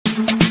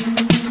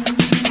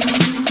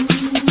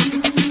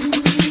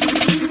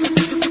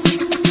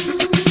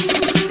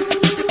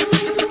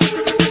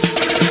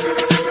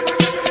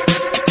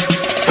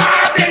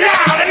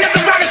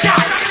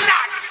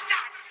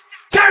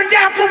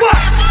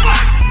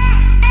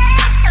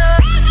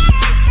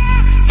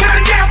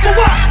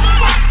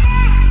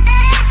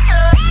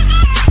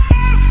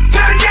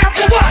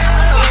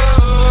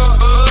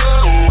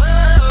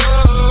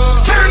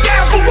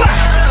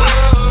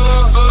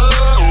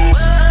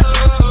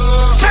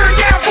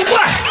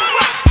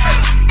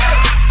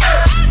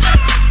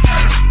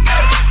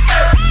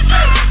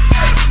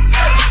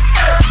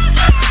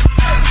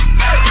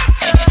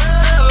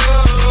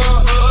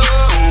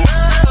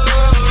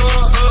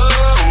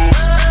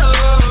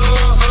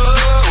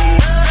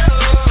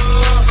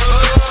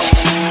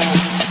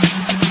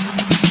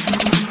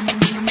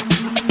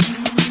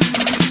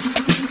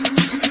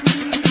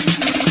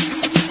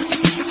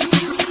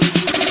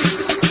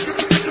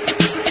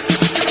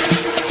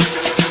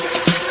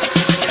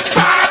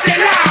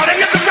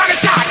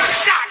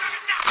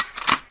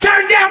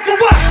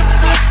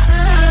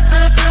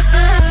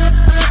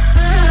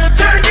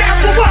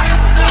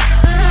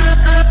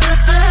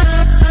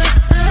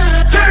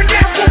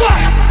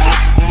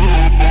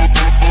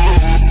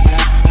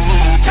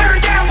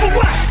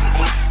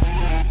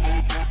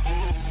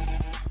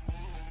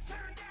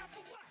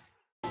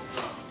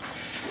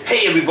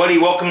everybody,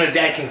 welcome to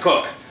Dad Can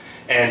Cook.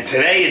 And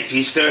today it's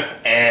Easter,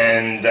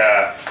 and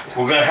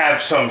we're going to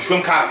have some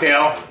shrimp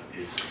cocktail,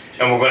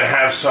 and we're going to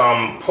have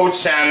some poached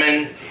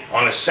salmon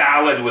on a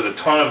salad with a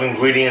ton of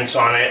ingredients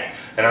on it,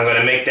 and I'm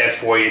going to make that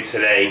for you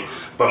today.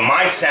 But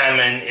my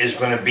salmon is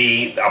going to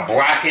be a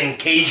blackened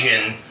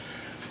Cajun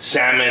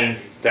salmon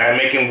that I'm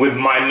making with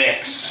my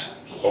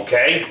mix,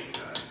 okay?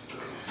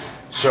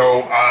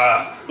 So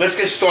let's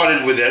get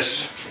started with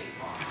this.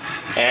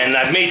 And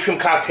I've made shrimp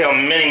cocktail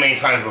many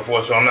times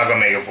before, so I'm not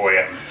going to make it for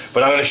you.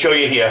 But I'm going to show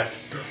you here.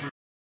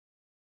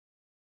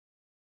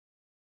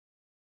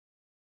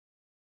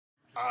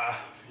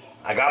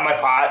 I got my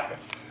pot,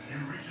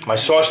 my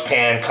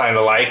saucepan kind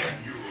of like,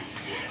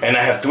 and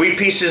I have 3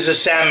 pieces of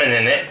salmon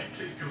in it.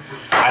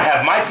 I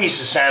have my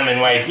piece of salmon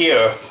right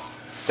here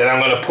that I'm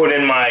going to put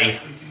in my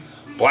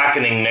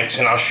blackening mix,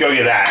 and I'll show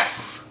you that.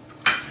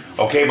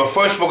 Okay, but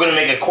first we're going to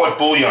make a quart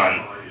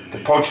bouillon to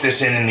poach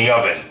this in the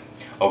oven.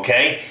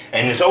 Okay,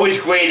 and it's always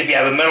great if you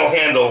have a metal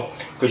handle,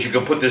 because you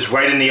can put this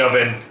right in the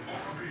oven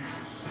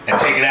and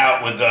take it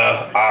out with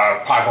the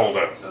pot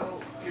holder.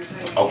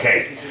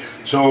 Okay,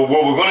 so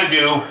what we're going to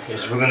do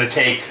is we're going to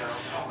take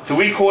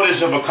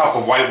 3/4 of a cup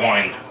of white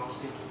wine.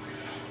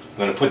 I'm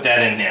going to put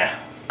that in there.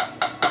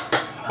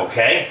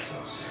 Okay,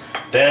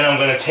 then I'm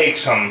going to take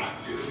some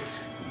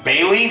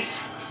bay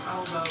leaf.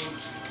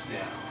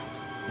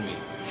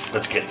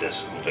 Let's get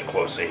this a little bit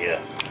closer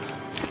here.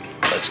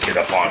 Let's get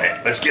up on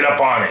it. Let's get up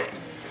on it.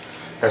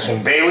 Got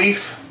some bay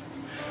leaf,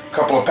 a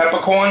couple of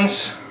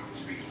peppercorns,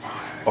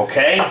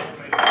 okay,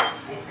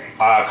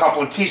 a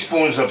couple of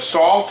teaspoons of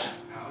salt,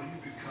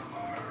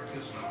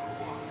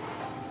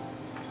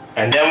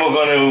 and then we're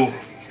going to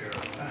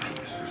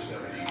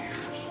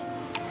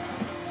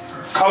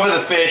cover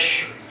the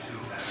fish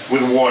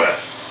with water.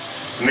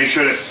 Make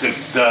sure that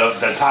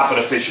the top of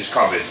the fish is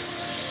covered.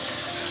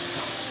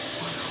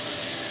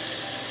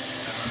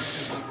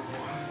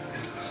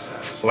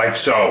 Like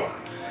so.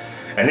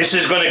 And this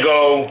is going to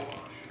go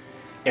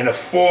in a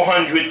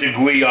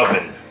 400-degree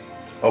oven.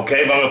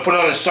 Okay, but I'm going to put it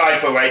on the side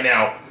for right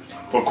now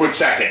for a quick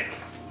second.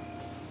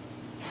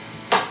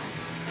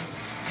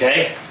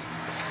 Okay,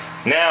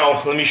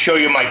 now let me show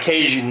you my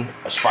Cajun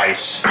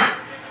spice.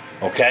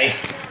 Okay,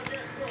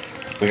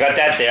 we got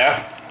that there.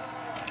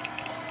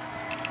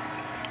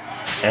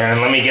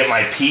 And let me get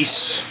my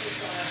piece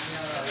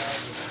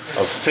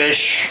of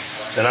fish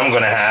that I'm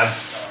going to have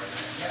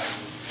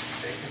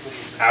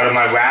out of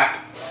my wrap.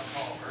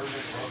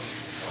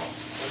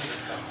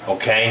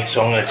 Okay,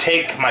 so I'm going to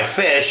take my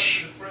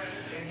fish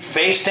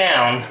face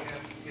down.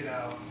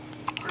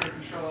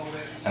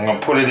 I'm going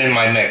to put it in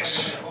my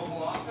mix.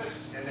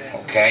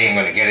 Okay, I'm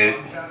going to get it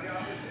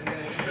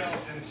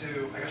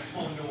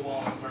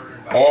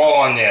all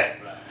on there.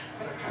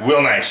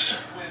 Real nice.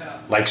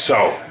 Like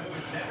so.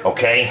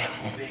 Okay,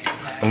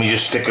 let me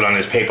just stick it on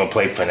this paper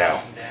plate for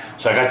now.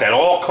 So I got that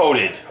all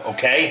coated.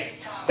 Okay,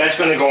 that's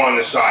going to go on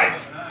the side.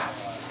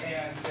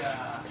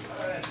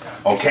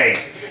 Okay,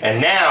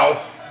 and now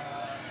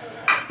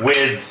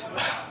what's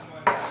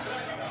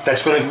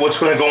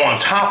going to go on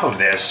top of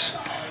this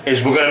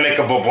is we're going to make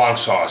a BEUNC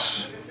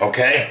sauce.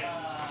 Okay,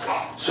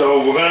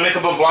 so we're going to make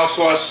a BEUNC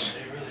sauce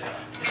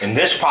in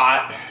this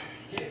pot,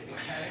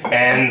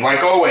 and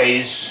like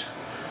always,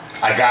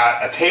 I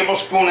got 1.5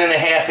 tablespoons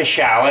of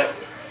shallot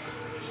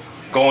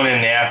going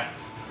in there.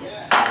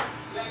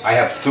 I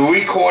have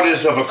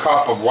 3/4 of a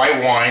cup of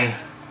white wine,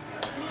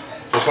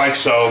 just like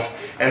so.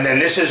 And then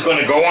this is going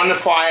to go on the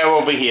fire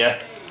over here.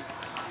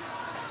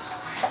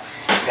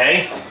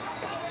 Okay?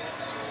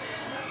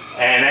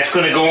 And that's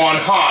going to go on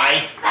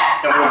high,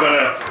 and we're going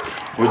to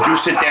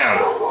reduce it down.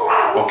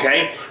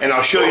 Okay? And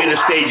I'll show you the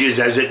stages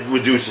as it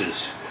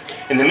reduces.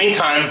 In the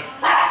meantime,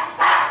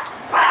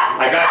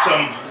 I got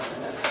some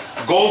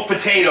gold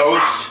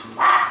potatoes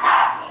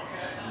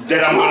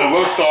that I'm going to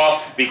roast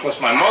off, because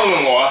my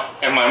mother-in-law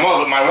and my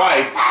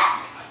wife,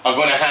 are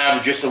going to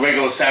have just a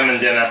regular salmon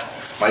dinner.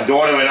 My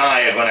daughter and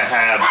I are going to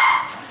have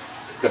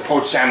the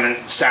poached salmon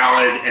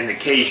salad and the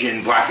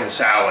Cajun blackened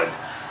salad,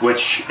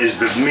 which is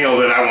the meal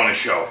that I want to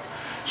show.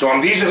 So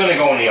these are going to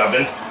go in the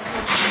oven.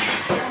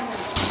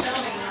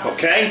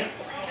 Okay?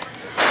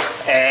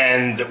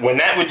 And when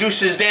that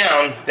reduces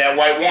down, that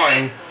white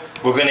wine,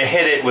 we're going to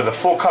hit it with a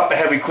full cup of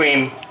heavy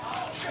cream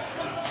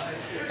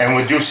and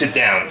reduce it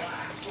down.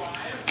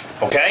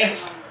 Okay?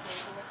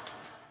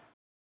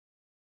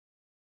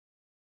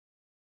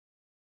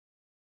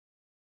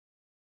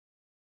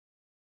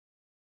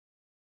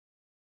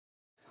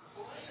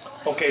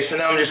 Okay, so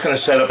now I'm just going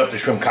to set up the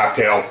shrimp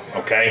cocktail,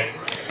 okay?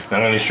 And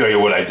I'm going to show you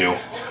what I do.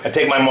 I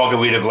take my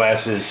margarita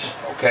glasses,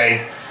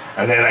 okay?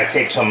 And then I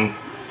take some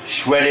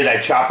I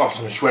chop up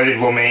some shredded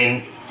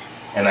romaine,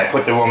 and I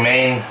put the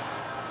romaine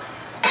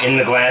in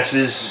the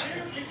glasses,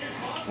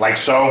 like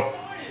so.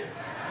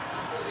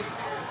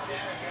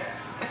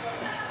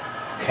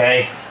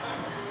 Okay?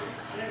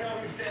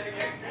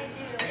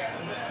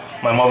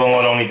 My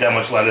mother-in-law don't eat that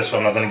much lettuce, so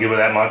I'm not going to give her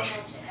that much.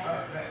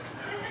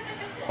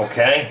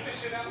 Okay?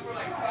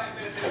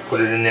 Put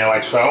it in there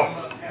like so.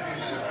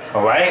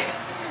 Alright?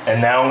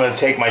 And now I'm going to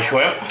take my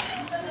shrimp.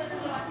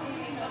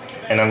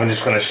 and I'm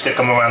just going to stick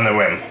them around the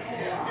rim.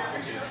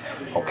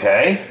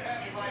 Okay?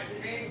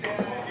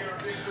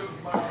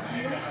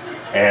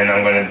 And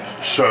I'm going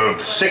to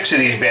serve 6 of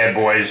these bad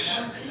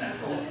boys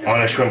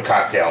on a shrimp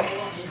cocktail,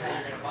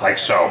 like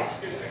so.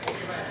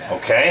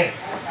 Okay?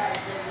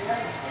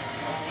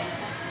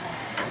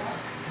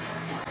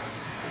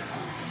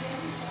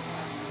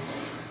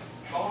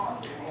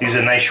 These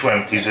are nice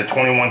shrimp. These are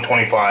 21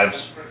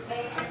 25s.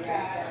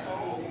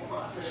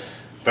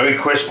 Very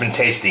crisp and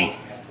tasty.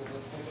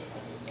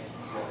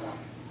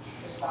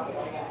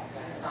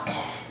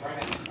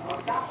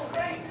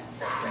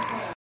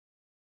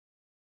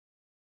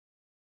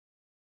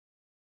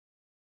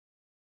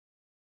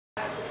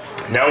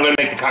 Now I'm going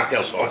to make the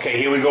cocktail sauce. Okay,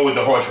 here we go with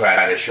the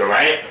horseradish,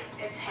 alright?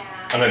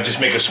 I'm going to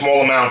just make a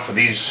small amount for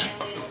these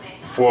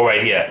 4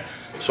 right here.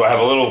 So I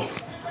have a little,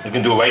 you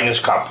can do it right in this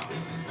cup.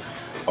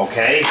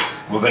 Okay,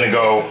 we're going to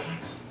go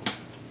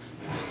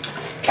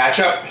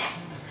ketchup.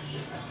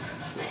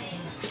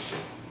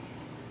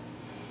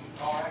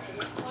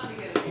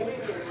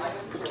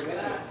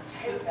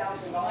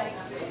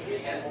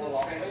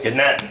 Getting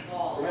that?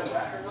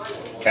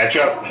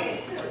 Ketchup.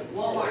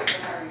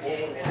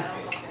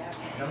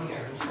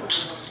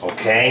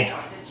 Okay,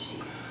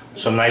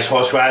 some nice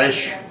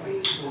horseradish.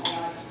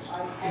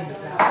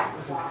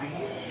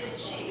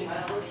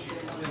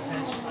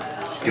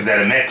 Just give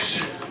that a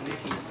mix.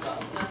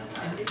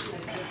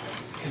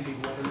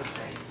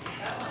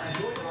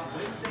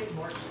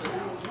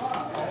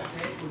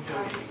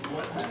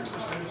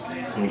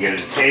 And get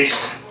it a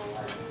taste.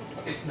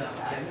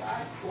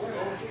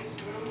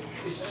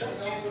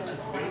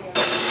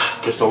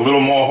 Just a little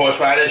more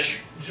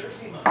horseradish.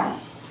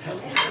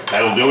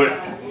 That'll do it.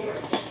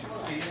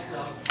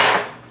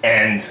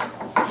 And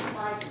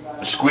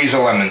a squeeze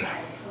of lemon.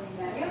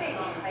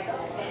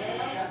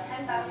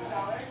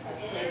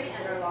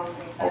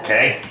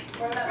 Okay.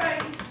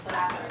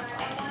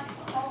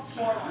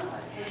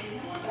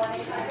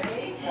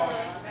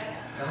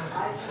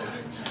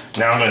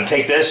 Now I'm going to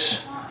take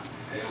this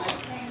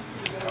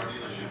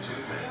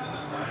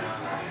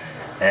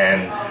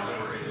and I'm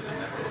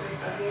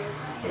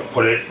going to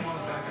put it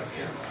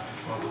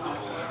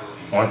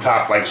on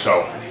top like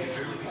so.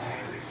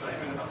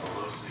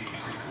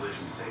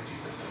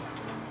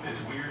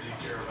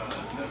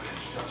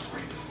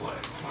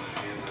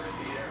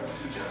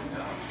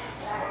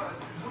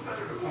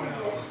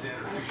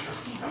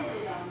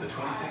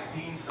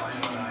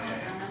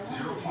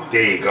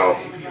 There you go.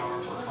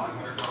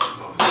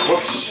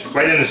 Whoops,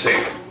 right in the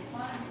sink.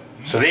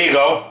 So there you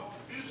go.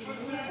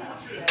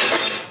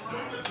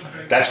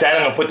 That's that.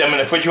 I'm going to put them in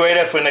the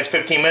refrigerator for the next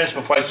 15 minutes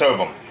before I serve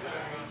them.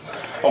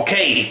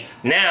 Okay,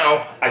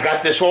 now I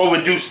got this all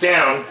reduced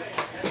down.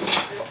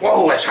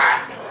 Whoa, that's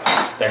hot.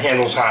 The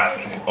handle's hot.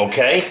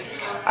 Okay,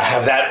 I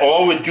have that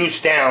all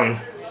reduced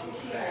down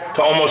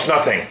to almost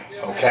nothing.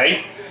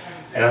 Okay,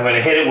 and I'm going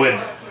to hit it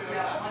with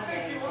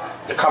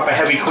the cup of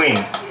heavy cream.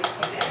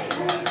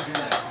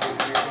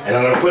 And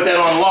I'm going to put that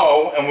on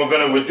low, and we're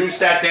going to reduce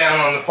that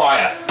down on the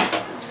fire.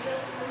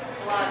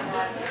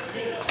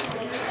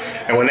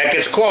 And when that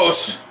gets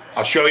close,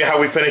 I'll show you how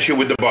we finish it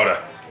with the butter.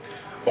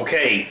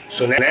 Okay,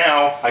 so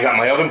now I got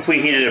my oven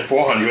preheated at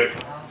 400.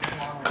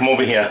 Come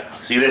over here,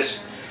 see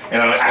this? And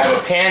I have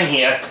a pan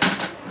here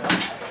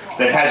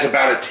that has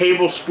about 1.5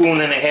 tablespoons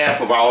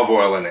of olive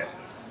oil in it.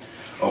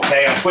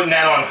 Okay, I'm putting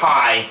that on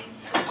high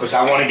because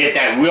I want to get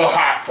that real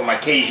hot for my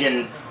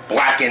Cajun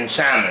blackened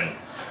salmon.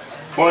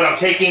 Well, I'm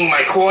taking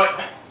my quart,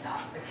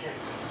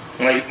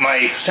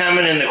 my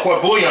salmon in the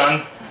quart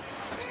bouillon,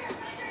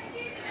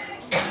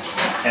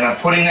 and I'm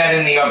putting that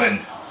in the oven.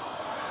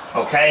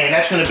 Okay, and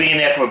that's going to be in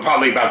there for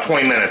probably about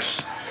 20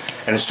 minutes.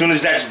 And as soon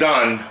as that's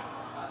done,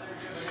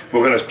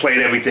 we're going to plate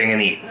everything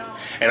and eat.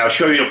 And I'll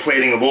show you the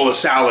plating of all the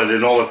salad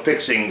and all the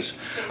fixings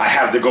I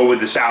have to go with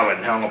the salad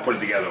and how I'm going to put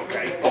it together,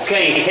 okay?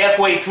 Okay,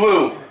 halfway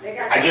through,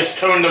 I just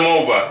turned them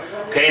over.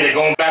 Okay, they're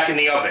going back in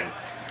the oven.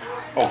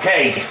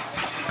 Okay,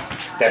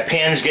 that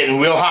pan's getting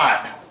real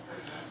hot.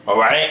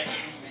 Alright?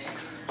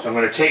 So I'm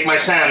going to take my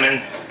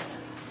salmon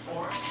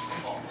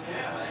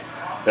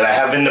that I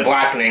have in the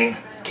blackening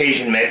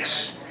Cajun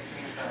mix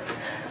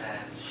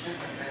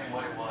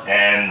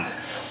and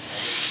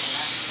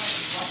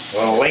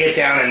I'll lay it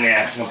down in there.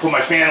 I'm going to put my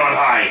fan on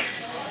high.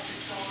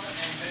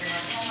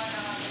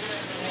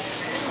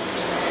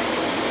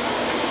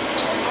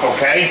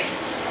 Okay.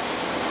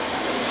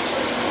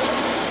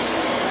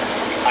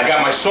 I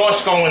got my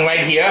sauce going right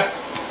here.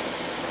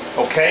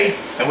 Okay.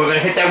 And we're going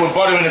to hit that with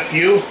butter in a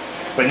few.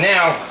 But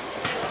now,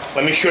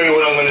 let me show you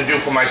what I'm going to do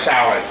for my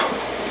salad.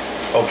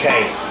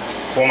 Okay.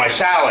 For my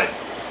salad,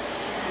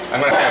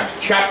 I'm going to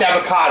have chopped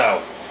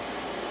avocado.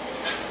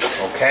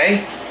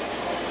 Okay.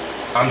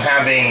 I'm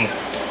having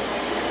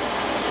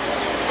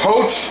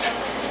poached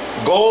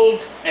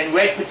gold and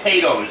red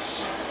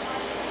potatoes.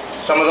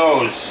 Some of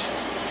those.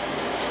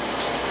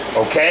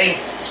 Okay.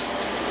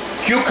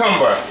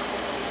 Cucumber.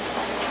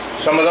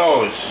 Some of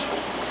those.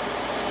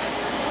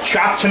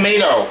 Chopped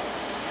tomato.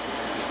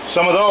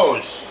 Some of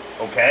those.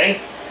 Okay.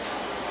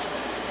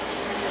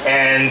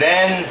 And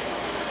then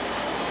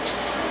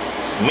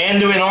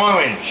mandarin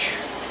orange.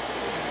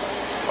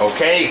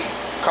 Okay,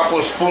 a couple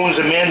of spoons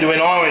of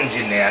mandarin orange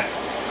in there.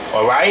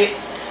 Alright?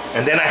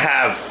 And then I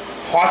have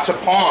hearts of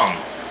palm.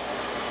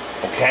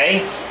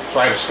 Okay? So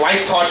I have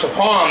sliced hearts of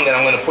palm that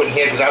I'm going to put in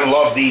here because I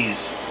love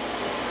these.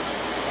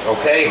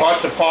 Okay,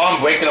 hearts of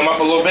palm, breaking them up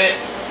a little bit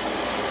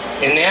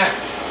in there.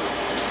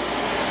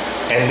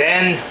 And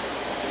then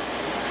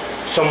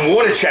some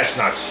water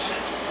chestnuts.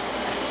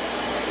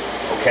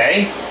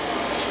 Okay?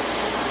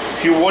 A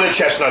few water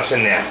chestnuts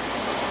in there.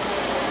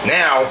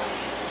 Now,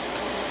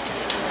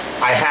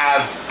 I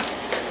have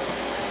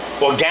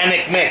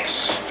organic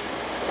mix.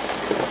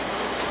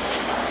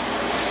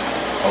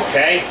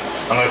 Okay?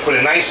 I'm going to put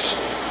a nice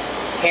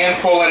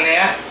handful in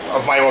there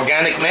of my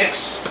organic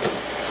mix.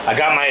 I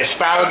got my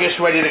asparagus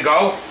ready to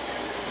go.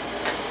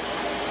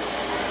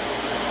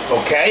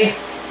 Okay?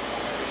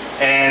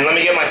 And let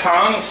me get my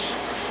tongs.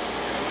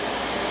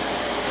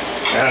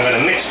 And I'm going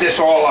to mix this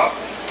all up.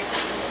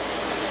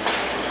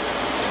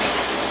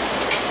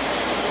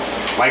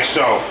 Like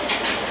so.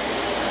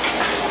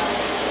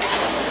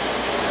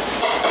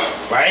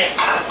 Right?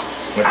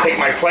 I'm going to take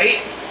my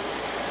plate.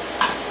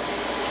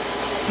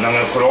 And I'm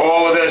going to put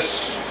all of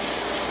this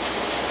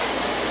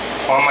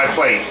on my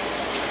plate.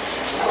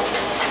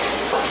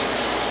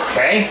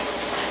 Okay?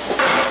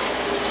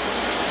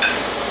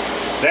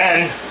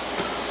 Then,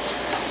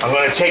 I'm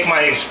going to take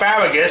my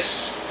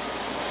asparagus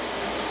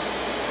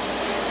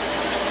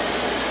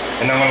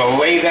and I'm going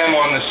to lay them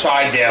on the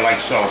side there like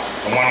so.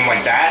 I want them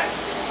like that.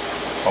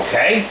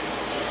 Okay?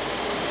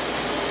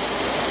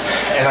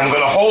 And I'm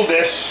going to hold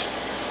this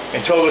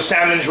until the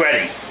salmon's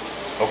ready.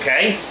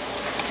 Okay?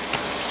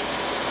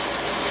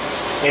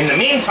 In the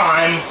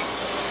meantime,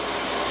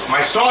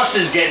 my sauce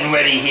is getting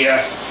ready here,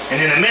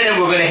 and in a minute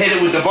we're going to hit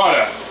it with the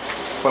butter.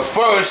 But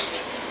first,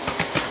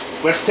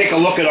 let's take a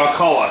look at our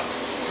color.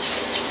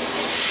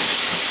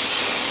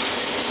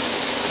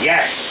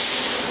 Yes.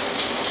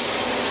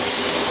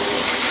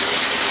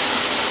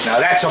 Now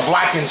that's a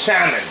blackened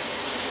salmon,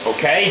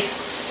 okay?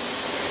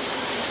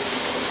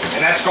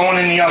 And that's going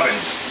in the oven.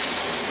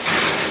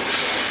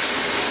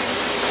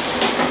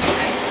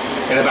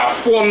 In about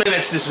 4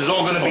 minutes, this is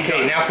all going to be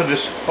done. Now for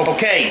this.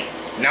 Okay,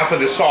 now for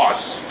the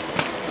sauce.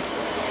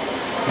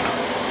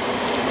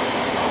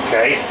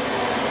 Okay,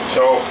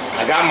 so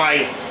I got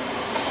my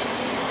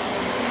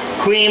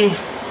cream,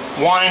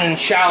 wine, and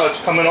shallots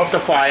coming off the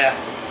fire,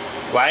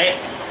 right?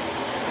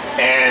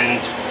 And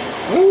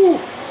woo,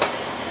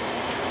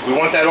 we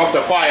want that off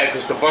the fire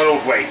because the butter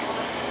will break.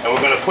 And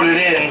we're going to put it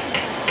in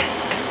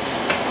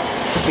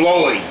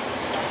slowly.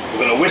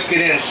 We're going to whisk it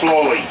in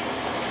slowly.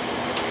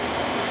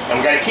 And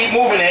we got to keep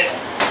moving it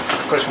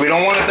because we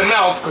don't want it to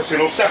melt because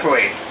it'll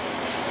separate.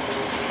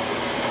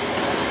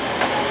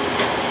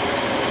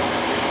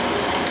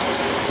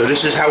 So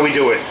this is how we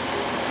do it.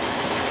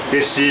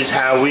 This is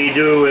how we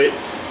do it.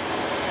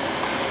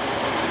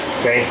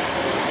 Okay.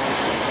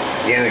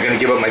 Again, they're going to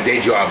give up my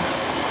day job.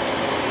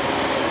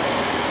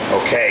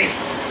 Okay.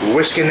 We're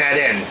whisking that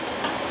in.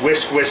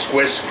 Whisk, whisk,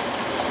 whisk.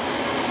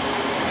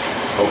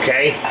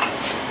 Okay.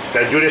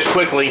 Got to do this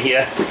quickly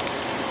here.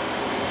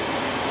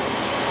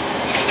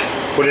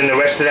 Put in the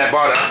rest of that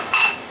butter.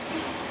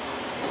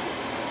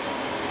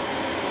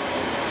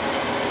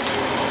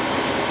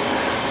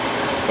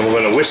 And we're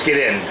going to whisk it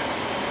in.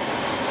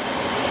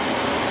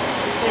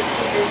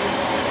 Whiskey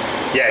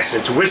business. Yes,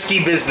 it's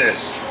whiskey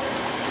business,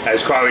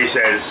 as Kari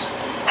says.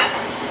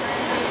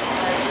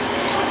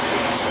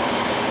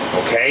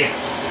 Okay?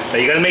 Now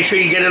you got to make sure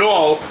you get it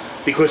all,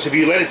 because if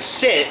you let it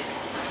sit,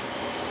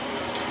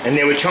 and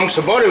there were chunks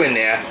of butter in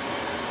there,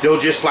 they'll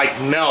just like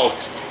melt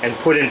and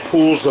put in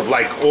pools of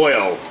like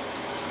oil.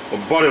 Or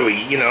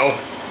buttery, you know,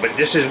 but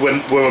this is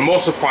when we're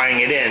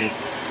emulsifying it in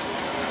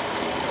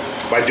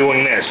by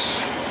doing this.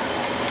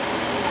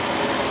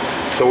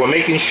 So we're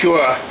making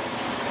sure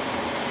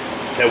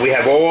that we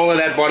have all of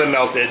that butter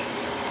melted.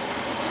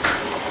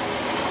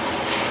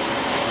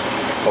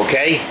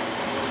 Okay?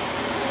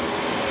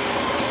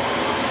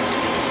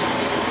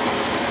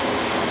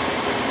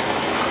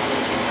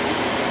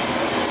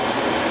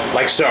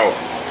 Like so.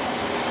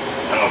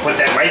 I'm going to put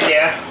that right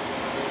there,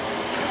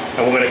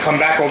 and we're going to come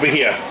back over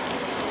here.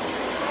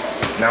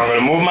 Now I'm going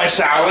to move my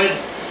salad.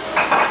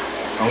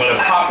 I'm going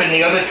to pop in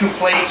the other 2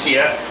 plates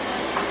here.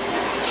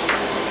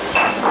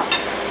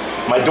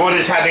 My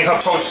daughter's having her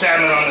poached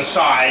salmon on the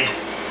side,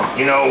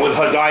 you know, with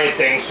her diet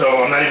thing,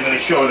 so I'm not even going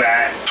to show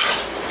that.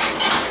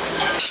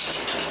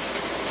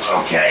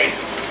 Okay.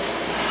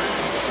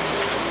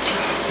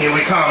 Here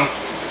we come.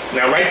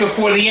 Now right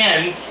before the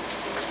end,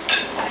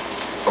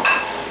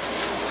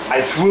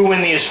 I threw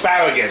in the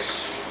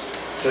asparagus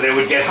so they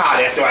would get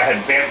hot after I had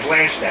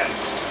blanched them,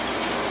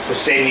 to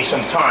save me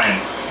some time.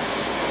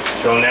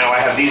 So now I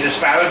have these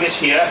asparagus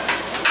here.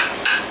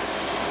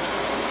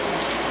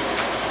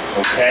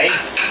 Okay.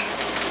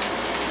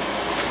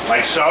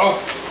 Like so.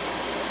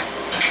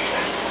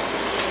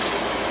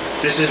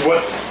 This is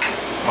what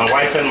my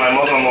wife and my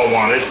mother-in-law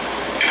wanted.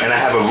 And I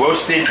have a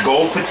roasted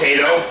gold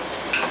potato,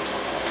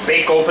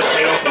 baked gold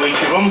potato for each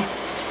of them.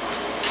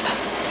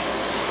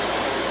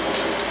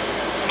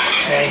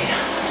 Okay.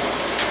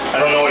 I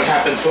don't know what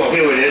happened to it.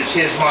 Here it is.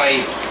 Here's my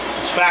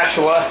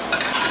spatula.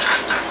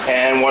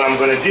 And what I'm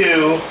going to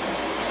do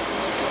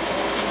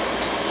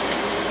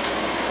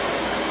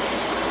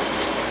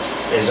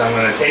is I'm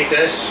going to take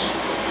this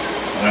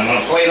and I'm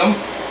going to plate them.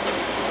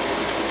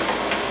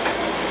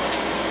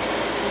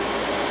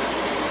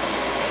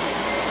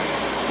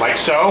 Like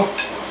so.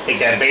 Take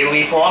that bay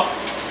leaf off.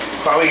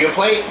 Cover your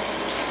plate.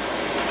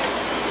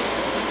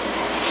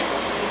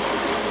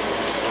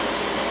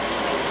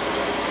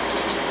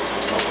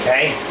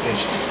 Okay.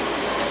 Just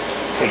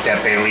take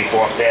that bay leaf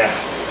off there.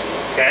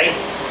 Okay.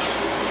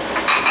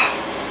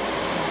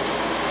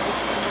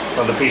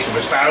 Another piece of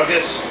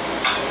asparagus.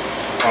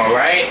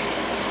 Alright.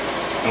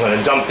 I'm going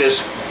to dump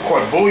this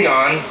quart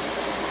bouillon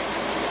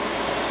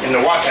in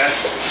the water.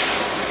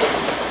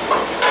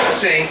 The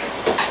sink.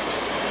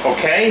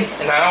 Okay,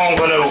 and now I'm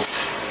going to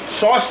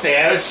sauce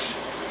theirs.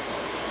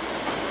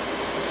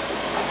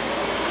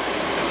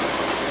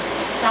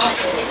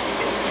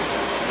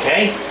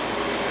 Okay.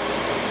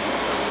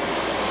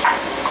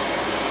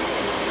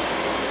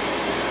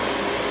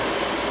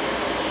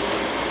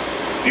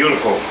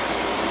 Beautiful.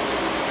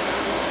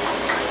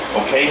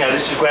 Okay, now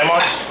this is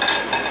Grandma's.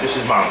 This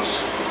is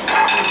Mom's.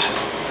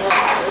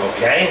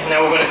 Okay,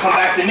 now we're going to come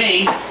back to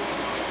me.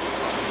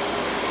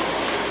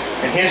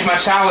 And here's my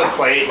salad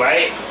plate,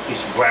 right?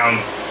 Piece of brown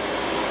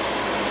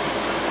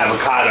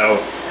avocado.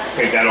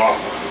 Take that off.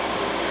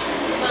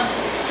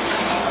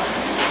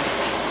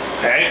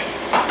 Okay.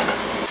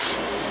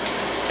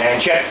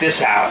 And check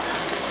this out.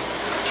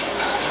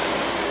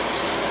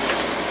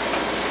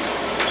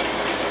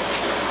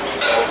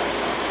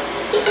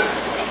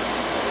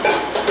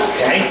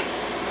 Okay.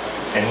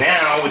 And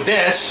now with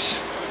this,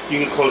 you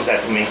can close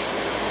that to me.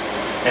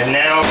 And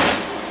now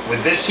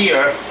with this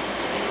here,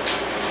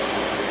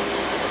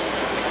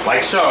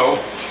 like so,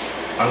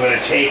 I'm going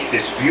to take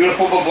this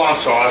beautiful BOUILLON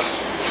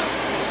sauce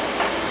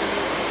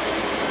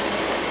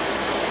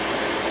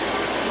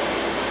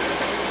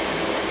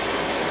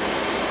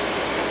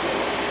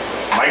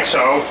like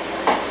so,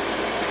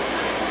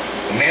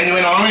 the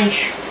mandarin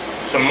orange,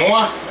 some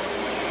more,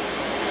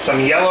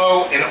 some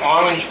yellow and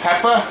orange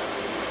pepper,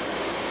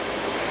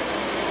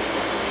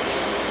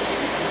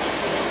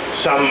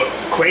 some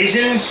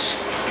craisins,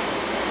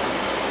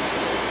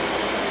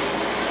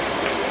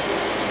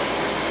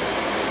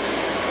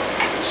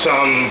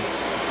 some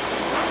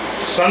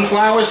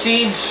sunflower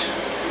seeds,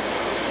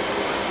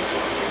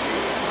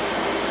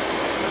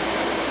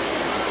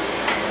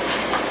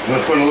 I'm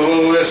going to put a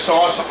little of this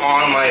sauce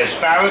on my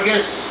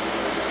asparagus,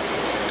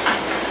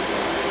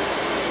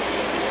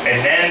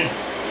 and then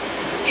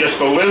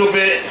just a little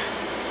bit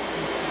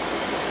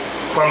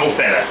crumbled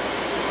feta.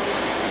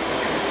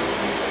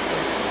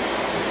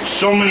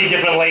 So many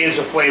different layers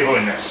of flavor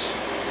in this.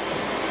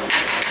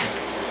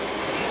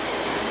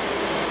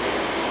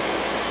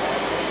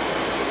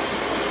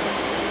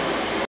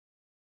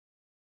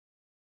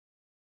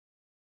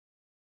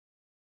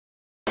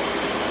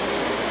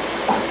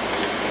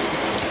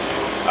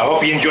 I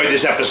hope you enjoyed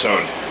this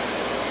episode.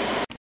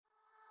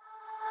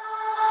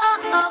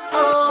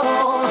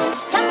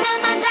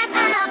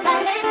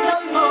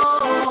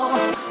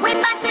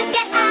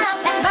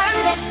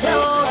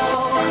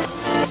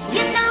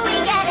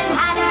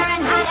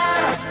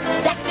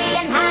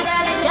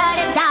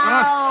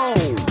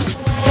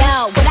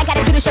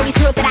 Show these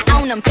girls that I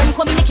own them. Some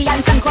call me Nikki and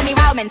some call me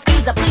Roman.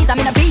 Caesar, please, I'm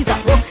in a visa.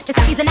 Whoa, just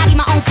a piece and I need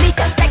my own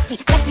sneaker. Sexy,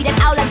 sexy, that's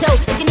all I do.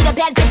 If you need a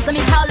bad bitch, let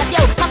me call up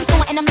yo. I'm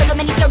sorting them little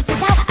mini skirts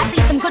out. I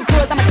see some good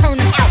girls, I'ma turn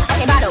them out.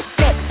 Okay, bottle,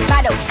 sip,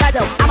 bottle,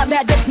 guzzle. I'm a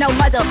bad bitch, no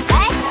muzzle.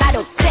 Hey,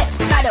 bottle, sip,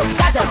 bottle,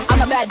 guzzle.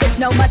 I'm a bad bitch,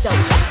 no muzzle.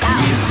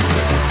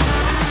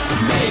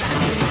 Makes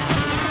me